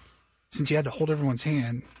 School. Since you had to hold everyone's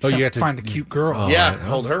hand, you had to find the cute girl.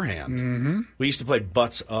 Hold her hand. Mm-hmm. We used to play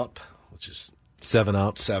Butts Up, which is 7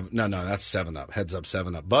 Up. No, that's 7 Up. Heads Up,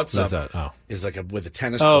 7 Up. Butts Up is like with a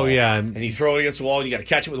tennis ball. Oh yeah, and you throw it against the wall. and You got to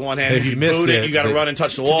catch it with one hand. If you miss boot it, you got to run and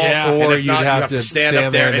touch the wall. Yeah. Or you'd have to stand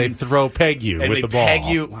up there and they throw peg you with the ball. Peg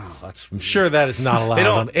you. Wow, I'm sure that is not allowed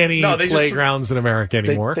on any playgrounds in America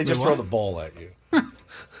anymore. They just throw the ball at you.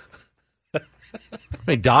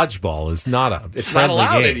 I mean, dodgeball is not a It's friendly not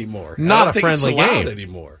allowed game. Anymore. Not a friendly game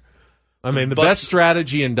anymore. I mean, the best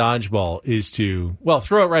strategy in dodgeball is to,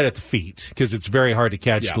 throw it right at the feet because it's very hard to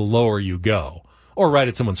catch the lower you go, or right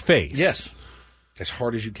at someone's face. Yes. As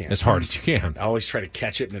hard as you can. As hard as you can. I always try to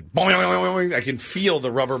catch it, and it boing, boing, boing, I can feel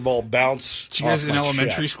the rubber ball bounce. Did you guys in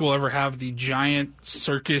elementary chest. school ever have the giant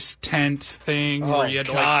circus tent thing Oh, where you had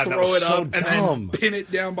to God, throw it so up and then pin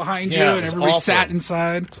it down behind you, and everybody sat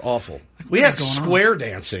inside? It's awful. We had square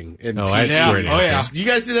dancing in I had square dancing. Oh, yeah. You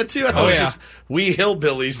guys did that too? I thought it was just we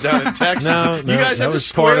hillbillies down in Texas. No, you guys had that the was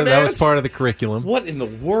square dance? That was part of the curriculum. What in the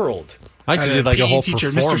world? I actually did like a whole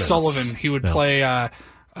teacher, performance. Mr. Sullivan, he would play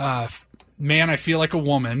Man, I Feel Like a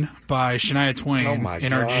Woman by Shania Twain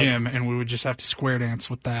in our gym, and we would just have to square dance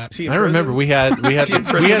with that. I remember we had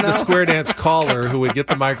the square dance caller who would get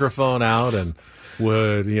the microphone out and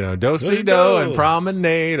would, do-si-do and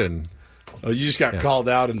promenade and... Oh, you just got called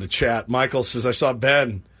out in the chat. Michael says, I saw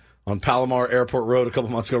Ben on Palomar Airport Road a couple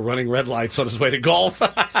months ago running red lights on his way to golf.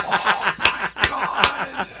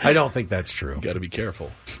 I don't think that's true. You got to be careful.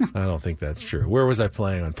 I don't think that's true. Where was I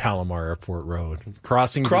playing on Palomar Airport Road?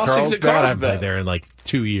 Crossings at Carlsbad. I've been there in like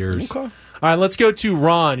 2 years. Okay. All right, let's go to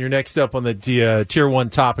Ron. You're next up on the Tier 1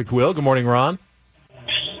 topic wheel. Good morning, Ron.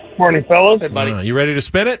 Morning, fellas. Hey, buddy. You ready to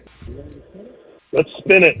spin it? Let's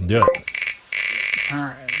spin it. Do it. All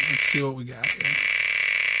right, let's see what we got here.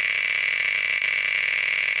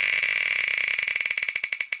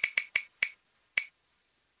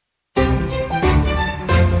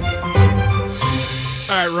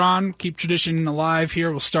 All right, Ron, keep tradition alive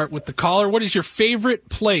here. We'll start with the caller. What is your favorite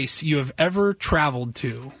place you have ever traveled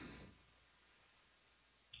to?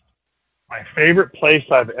 My favorite place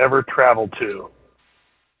I've ever traveled to.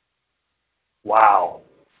 Wow.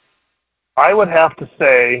 I would have to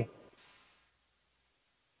say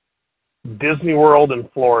Disney World in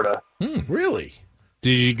Florida. Really?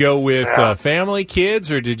 Did you go with family,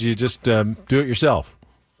 kids, or did you just do it yourself?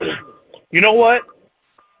 You know what?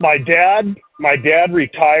 My dad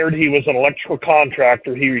retired. He was an electrical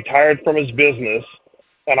contractor. He retired from his business,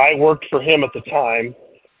 and I worked for him at the time.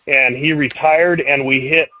 And he retired, and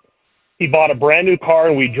he bought a brand new car,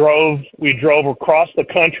 and we drove across the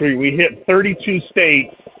country. We hit 32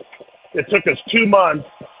 states. It took us 2 months,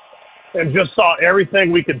 and just saw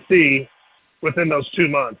everything we could see within those 2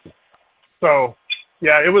 months. So,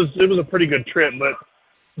 yeah, it was a pretty good trip, but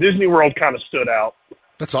Disney World kind of stood out.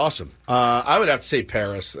 That's awesome. I would have to say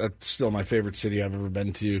Paris. That's still my favorite city I've ever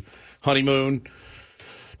been to. Honeymoon.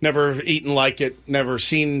 Never eaten like it. Never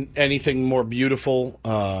seen anything more beautiful.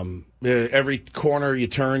 Every corner you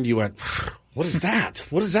turned, you went, what is that?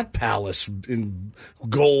 What is that palace in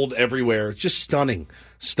gold everywhere? It's just stunning.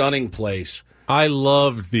 Stunning place. I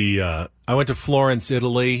loved I went to Florence,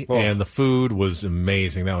 Italy, and the food was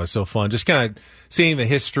amazing. That was so fun. Just kind of seeing the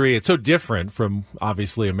history. It's so different from,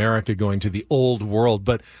 obviously, America going to the old world.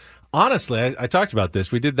 But honestly, I talked about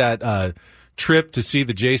this. We did that trip to see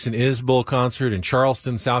the Jason Isbell concert in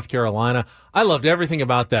Charleston, South Carolina. I loved everything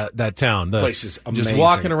about that town. The place is amazing. Just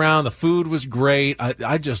walking around, the food was great.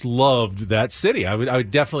 I just loved that city. I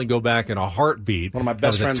would definitely go back in a heartbeat. One of my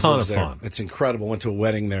best friends lives lives there. Fun. It's incredible. Went to a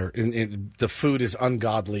wedding there. The food is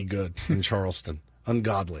ungodly good in Charleston.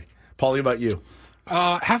 Ungodly. Paulie, about you?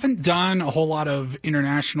 Haven't done a whole lot of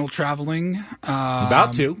international traveling.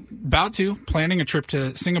 About to. Planning a trip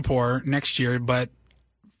to Singapore next year, but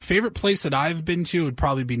favorite place that I've been to would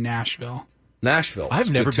probably be Nashville. Nashville. I've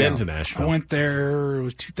never been to Nashville. I went there, it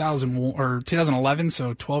was 2011,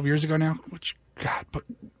 so 12 years ago now, but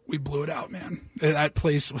we blew it out, man. That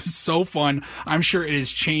place was so fun. I'm sure it has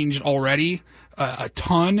changed already a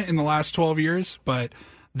ton in the last 12 years, but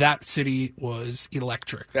that city was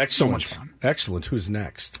electric. Excellent. So much fun. Excellent. Who's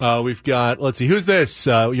next? We've got, let's see, who's this?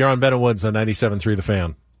 You're on Ben and Woods on 97.3 The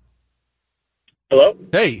Fan. Hello?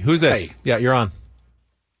 Hey, who's this? Hey. Yeah, you're on.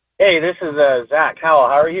 Hey, this is Zach Howell.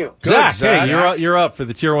 How are you? Zach, hey, you're up for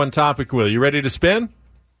the Tier 1 topic wheel. You ready to spin?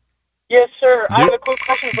 Yes, sir. I have a quick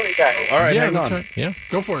question for you guys. All right, yeah, hang on. Right. Yeah,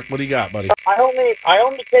 go for it. What do you got, buddy? I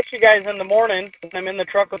only catch you guys in the morning when I'm in the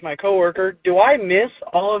truck with my coworker. Do I miss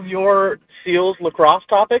all of your Seals lacrosse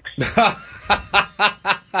topics?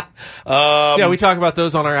 Yeah, we talk about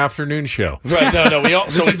those on our afternoon show. Right? No.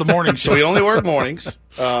 This is the morning show. So we only work mornings.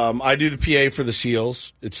 I do the PA for the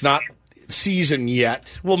Seals. It's not season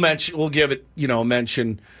yet. We'll give it a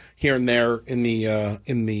mention here and there in the.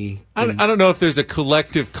 I don't know if there's a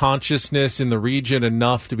collective consciousness in the region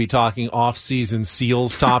enough to be talking off-season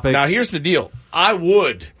Seals topics. Now here's the deal.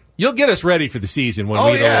 You'll get us ready for the season when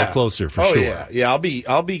we get a little closer, for sure. Yeah. I'll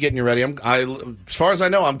be getting you ready. As far as I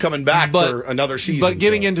know, I'm coming back for another season. But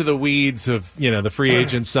getting into the weeds of the free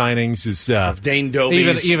agent signings is of Dane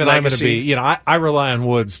Dobie's even legacy. I'm going to be. I rely on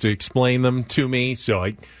Woods to explain them to me.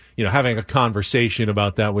 So having a conversation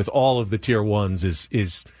about that with all of the Tier 1s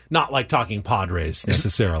is not like talking Padres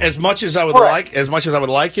necessarily. As much as I would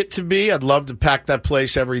like it to be, I'd love to pack that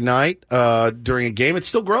place every night during a game. It's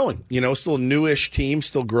still growing. Still a newish team,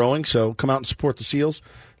 still growing. So come out and support the Seals.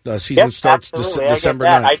 The season starts December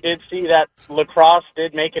 9th. I did see that lacrosse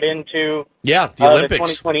did make it into the Olympics. The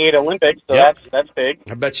 2028 Olympics, so that's big.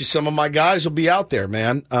 I bet you some of my guys will be out there,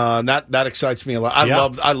 man. That excites me a lot.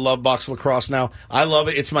 I love box lacrosse now. I love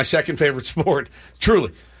it. It's my second favorite sport,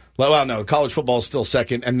 truly. Well, no, college football is still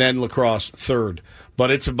second, and then lacrosse third. But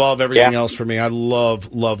it's above everything else for me. I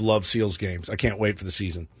love Seals games. I can't wait for the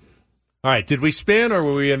season. All right, did we spin, or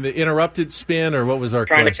were we in the interrupted spin, or what was our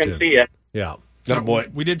question? Trying to see you. Yeah. Boy.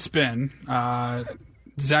 We did spin.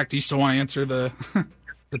 Zach, do you still want to answer the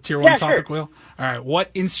Tier 1 topic wheel? All right. What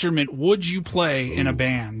instrument would you play in a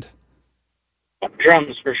band?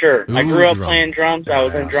 Drums, for sure. Ooh, I grew up playing drums. I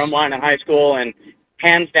was in drumline in high school, and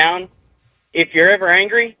hands down, if you're ever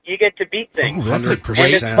angry, you get to beat things. That's a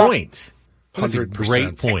great point. That's a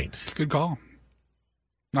great point. It's a good call.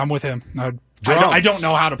 I'm with him. I'd I don't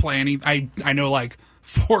know how to play any. I know like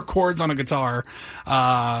 4 chords on a guitar.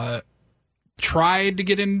 Tried to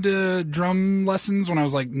get into drum lessons when I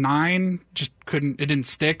was like 9. Just couldn't. It didn't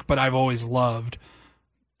stick. But I've always loved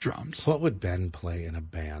drums. What would Ben play in a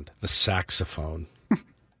band? The saxophone.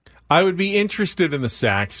 I would be interested in the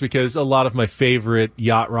sax because a lot of my favorite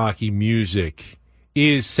yacht rocky music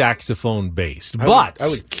is saxophone based. I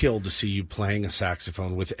would kill to see you playing a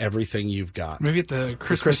saxophone with everything you've got. Maybe at the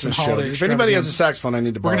Christmas and holidays. If anybody has a saxophone, I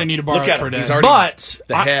need to borrow. We're going to need to borrow it for a day. He's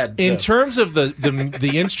already in terms of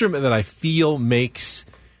the instrument that I feel makes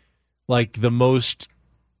like the most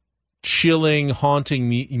chilling, haunting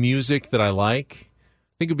music that I like,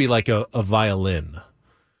 I think it'd be like a violin.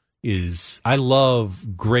 I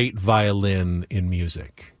love great violin in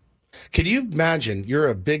music. Could you imagine? You're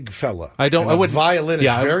a big fella. I wouldn't. Violin is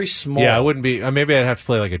very small. Yeah, I wouldn't be. Maybe I'd have to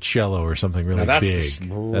play like a cello or something really big.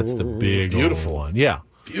 That's the big, beautiful one. Yeah,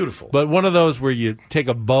 beautiful. But one of those where you take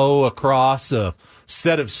a bow across a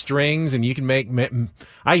set of strings and you can make.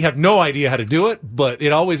 I have no idea how to do it, but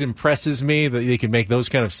it always impresses me that you can make those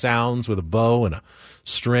kind of sounds with a bow and a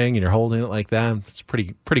string, and you're holding it like that. It's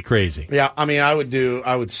pretty crazy. Yeah, I mean, I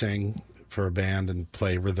would sing for a band and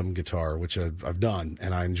play rhythm guitar, which I've done,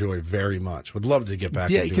 and I enjoy very much. Would love to get back.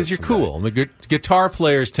 Yeah, because you're cool. The guitar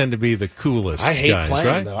players tend to be the coolest. I hate guys, playing.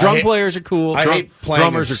 Right? Though. Drum players are cool. I hate playing.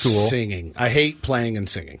 Drummers and are cool. Singing. I hate playing and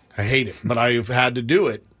singing. I hate it, but I've had to do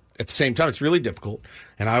it at the same time. It's really difficult,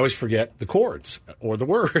 and I always forget the chords or the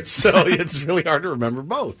words, so it's really hard to remember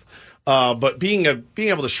both. But being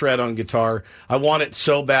able to shred on guitar, I want it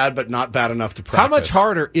so bad, but not bad enough to practice. How much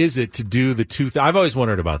harder is it to do the two? I've always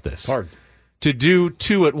wondered about this. Hard to do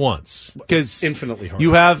 2 at once, because infinitely harder.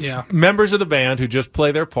 You have members of the band who just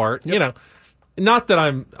play their part. Yep. You know, not that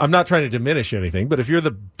I'm not trying to diminish anything, but if you're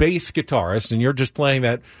the bass guitarist and you're just playing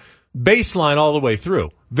that bass line all the way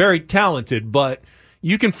through, very talented, but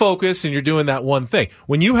you can focus and you're doing that one thing.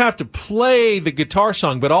 When you have to play the guitar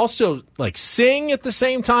song, but also like sing at the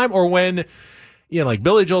same time, or when, like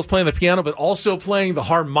Billy Joel's playing the piano, but also playing the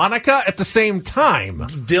harmonica at the same time.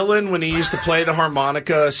 Dylan, when he used to play the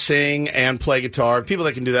harmonica, sing, and play guitar, people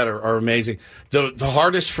that can do that are amazing. The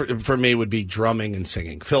hardest for me would be drumming and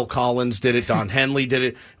singing. Phil Collins did it. Don Henley did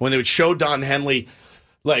it. When they would show Don Henley,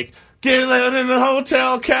 like, get out in the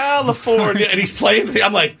Hotel California, and he's playing.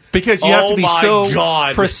 I'm like, because you have to be so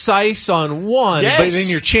God. Precise on one, yes. But then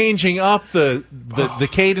you're changing up the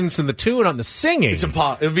cadence and the tune on the singing. It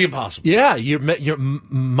would be impossible. Yeah, your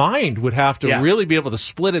mind would have to really be able to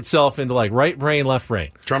split itself into like right brain, left brain.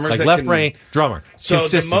 Drummers, like that left brain, drummer. So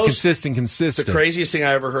consistent. The craziest thing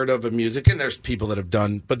I ever heard of in music, and there's people that have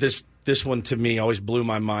done, but this one to me always blew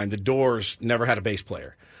my mind. The Doors never had a bass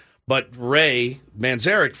player. But Ray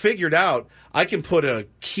Manzarek figured out I can put a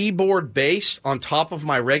keyboard bass on top of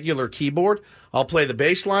my regular keyboard. I'll play the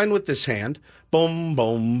bass line with this hand, boom,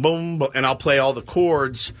 boom, boom, boom, and I'll play all the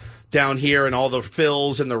chords down here and all the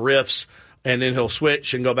fills and the riffs, and then he'll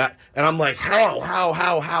switch and go back. And I'm like,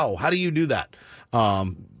 how do you do that?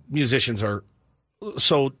 Musicians are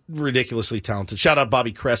so ridiculously talented. Shout out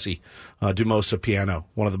Bobby Cressy, Dumosa Piano,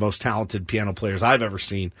 one of the most talented piano players I've ever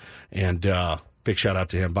seen, and big shout out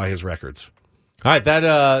to him. Buy his records. All right,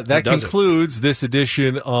 that concludes this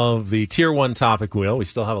edition of the Tier 1 Topic Wheel. We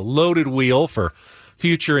still have a loaded wheel for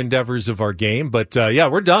future endeavors of our game, but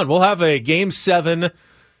we're done. We'll have a Game 7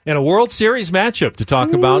 and a World Series matchup to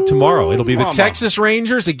talk about tomorrow. It'll be the Texas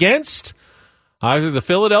Rangers against either the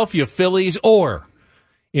Philadelphia Phillies or,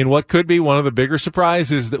 in what could be one of the bigger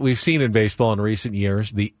surprises that we've seen in baseball in recent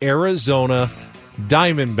years, the Arizona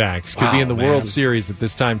Diamondbacks could be in the World Series at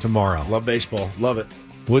this time tomorrow. Love baseball. Love it.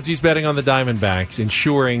 Woodsy's betting on the Diamondbacks,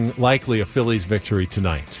 ensuring likely a Phillies victory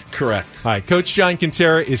tonight. Correct. All right, Coach John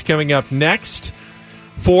Quintera is coming up next.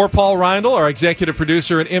 For Paul Reindl, our executive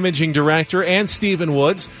producer and imaging director, and Stephen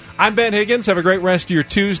Woods, I'm Ben Higgins. Have a great rest of your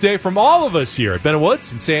Tuesday from all of us here at Ben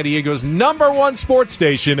Woods and San Diego's #1 sports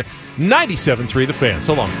station, 97.3 The Fan.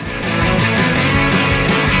 So long.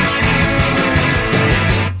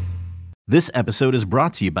 This episode is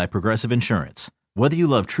brought to you by Progressive Insurance. Whether you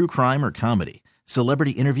love true crime or comedy,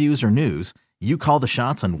 celebrity interviews or news, you call the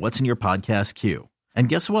shots on what's in your podcast queue. And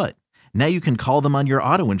guess what? Now you can call them on your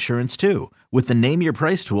auto insurance too with the Name Your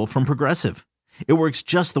Price tool from Progressive. It works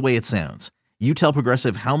just the way it sounds. You tell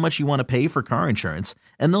Progressive how much you want to pay for car insurance,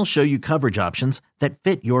 and they'll show you coverage options that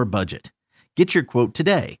fit your budget. Get your quote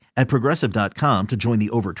today at Progressive.com to join the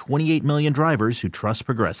over 28 million drivers who trust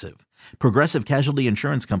Progressive. Progressive Casualty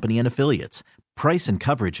Insurance Company and Affiliates. Price and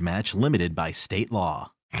coverage match limited by state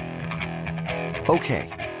law.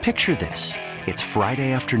 Okay, picture this. It's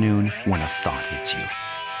Friday afternoon when a thought hits you.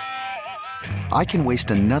 I can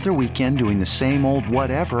waste another weekend doing the same old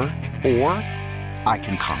whatever, or I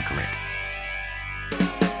can conquer it.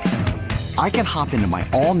 I can hop into my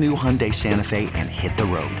all-new Hyundai Santa Fe and hit the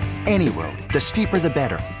road. Any road. The steeper, the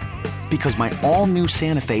better. Because my all-new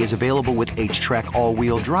Santa Fe is available with H-Track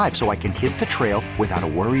all-wheel drive, so I can hit the trail without a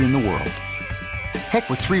worry in the world. Heck,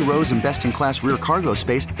 with 3 rows and best-in-class rear cargo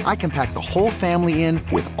space, I can pack the whole family in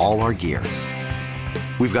with all our gear.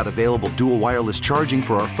 We've got available dual wireless charging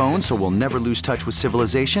for our phones, so we'll never lose touch with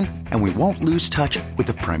civilization, and we won't lose touch with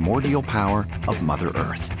the primordial power of Mother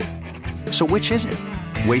Earth. So which is it?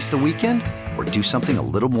 Waste the weekend or do something a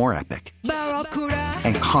little more epic?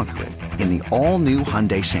 And conquer it in the all-new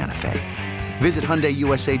Hyundai Santa Fe. Visit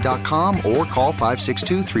HyundaiUSA.com or call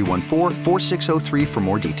 562-314-4603 for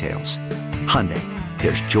more details. Hyundai,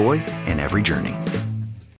 there's joy in every journey.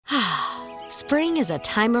 Spring is a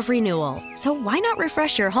time of renewal, so why not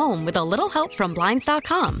refresh your home with a little help from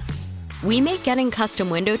Blinds.com? We make getting custom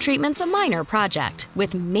window treatments a minor project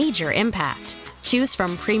with major impact. Choose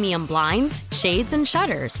from premium blinds, shades, and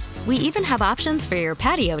shutters. We even have options for your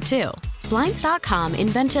patio, too. Blinds.com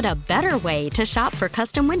invented a better way to shop for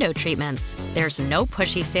custom window treatments. There's no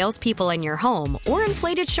pushy salespeople in your home or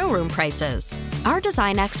inflated showroom prices. Our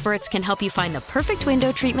design experts can help you find the perfect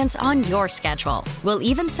window treatments on your schedule. We'll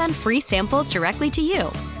even send free samples directly to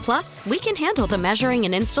you. Plus, we can handle the measuring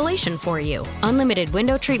and installation for you. Unlimited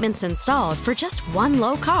window treatments installed for just one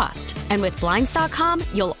low cost. And with Blinds.com,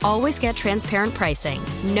 you'll always get transparent pricing.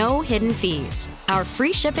 No hidden fees. Our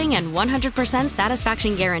free shipping and 100%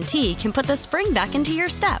 satisfaction guarantee can put the spring back into your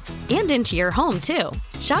step and into your home, too.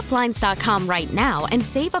 Shop Blinds.com right now and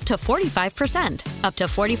save up to 45%. Up to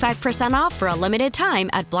 45% off for a limited time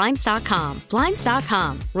at Blinds.com.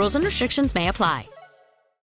 Blinds.com. Rules and restrictions may apply.